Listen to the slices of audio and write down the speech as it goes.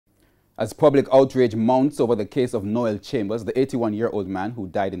As public outrage mounts over the case of Noel Chambers, the 81-year-old man who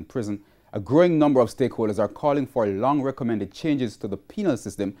died in prison, a growing number of stakeholders are calling for long-recommended changes to the penal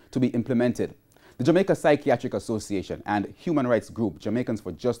system to be implemented. The Jamaica Psychiatric Association and human rights group Jamaicans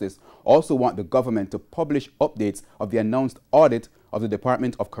for Justice also want the government to publish updates of the announced audit of the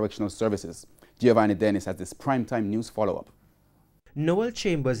Department of Correctional Services. Giovanni Dennis has this primetime news follow-up. Noel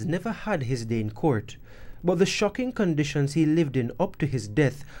Chambers never had his day in court, but the shocking conditions he lived in up to his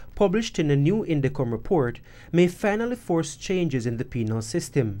death, published in a new INDECOM report, may finally force changes in the penal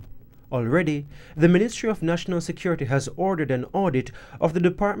system. Already, the Ministry of National Security has ordered an audit of the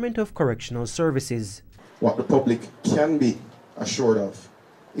Department of Correctional Services. What the public can be assured of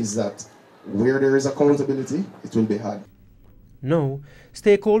is that where there is accountability, it will be had. Now,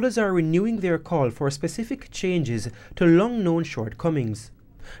 stakeholders are renewing their call for specific changes to long-known shortcomings.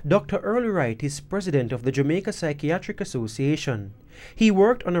 Dr. Earl Wright is president of the Jamaica Psychiatric Association. He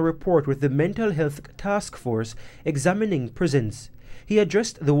worked on a report with the Mental Health Task Force examining prisons. He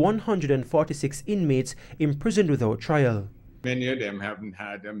addressed the 146 inmates imprisoned without trial. Many of them haven't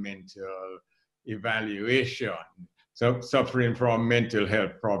had a mental evaluation, so suffering from mental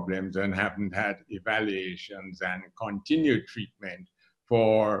health problems and haven't had evaluations and continued treatment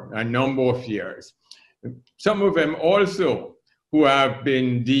for a number of years. Some of them also who have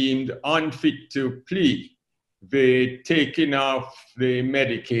been deemed unfit to plea, they taking off the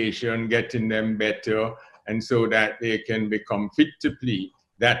medication, getting them better, and so that they can become fit to plea.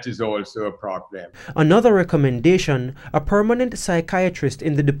 That is also a problem. Another recommendation, a permanent psychiatrist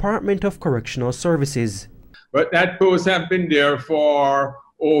in the Department of Correctional Services. But that post has been there for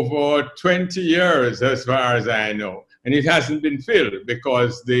over 20 years, as far as I know, and it hasn't been filled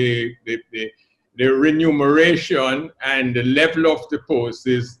because the remuneration and the level of the post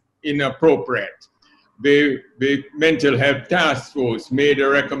is inappropriate. The Mental Health Task Force made a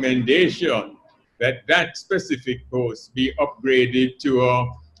recommendation that that specific post be upgraded to a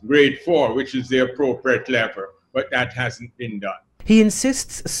grade 4, which is the appropriate level, but that hasn't been done. He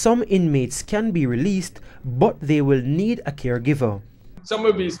insists some inmates can be released, but they will need a caregiver. Some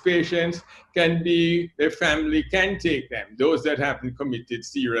of these patients can be, their family can take them, those that haven't committed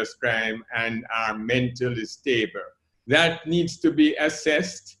serious crime and are mentally stable. That needs to be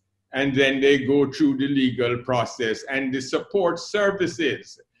assessed, and then they go through the legal process, and the support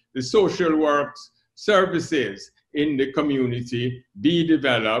services, the social work services in the community be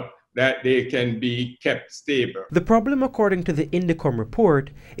developed that they can be kept stable. The problem, according to the INDECOM report,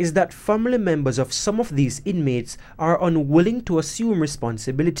 is that family members of some of these inmates are unwilling to assume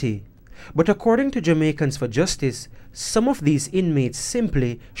responsibility. But according to Jamaicans for Justice, some of these inmates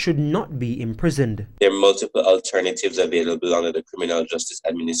simply should not be imprisoned. There are multiple alternatives available under the Criminal Justice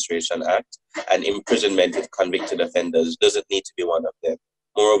Administration Act, and imprisonment with convicted offenders doesn't need to be one of them.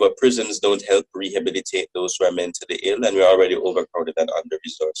 Moreover, prisons don't help rehabilitate those who are mentally ill, and we're already overcrowded and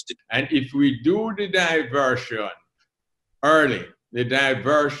under-resourced. And if we do the diversion early, the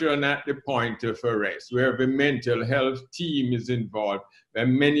diversion at the point of arrest, where the mental health team is involved,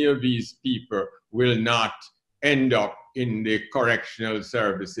 then many of these people will not end up in the correctional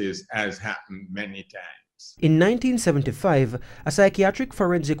services, as happened many times. In 1975, a psychiatric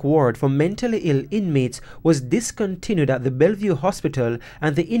forensic ward for mentally ill inmates was discontinued at the Bellevue Hospital,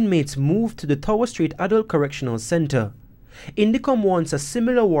 and the inmates moved to the Tower Street Adult Correctional Center. INDECOM wants a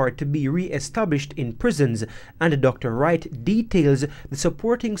similar ward to be re-established in prisons, and Dr. Wright details the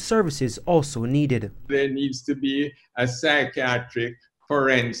supporting services also needed. There needs to be a psychiatric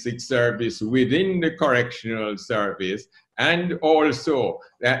forensic service within the correctional service, and also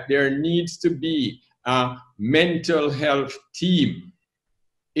that there needs to be a mental health team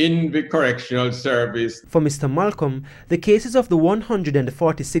in the correctional service. For Mr. Malcolm, the cases of the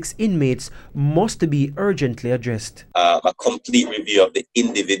 146 inmates must be urgently addressed. A complete review of the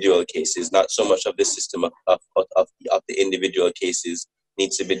individual cases, not so much of the system of the individual cases,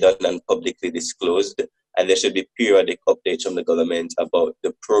 needs to be done and publicly disclosed. And there should be periodic updates from the government about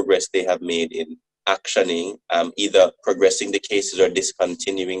the progress they have made in actioning, either progressing the cases or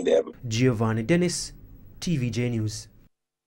discontinuing them. Giovanni Dennis, TVJ News.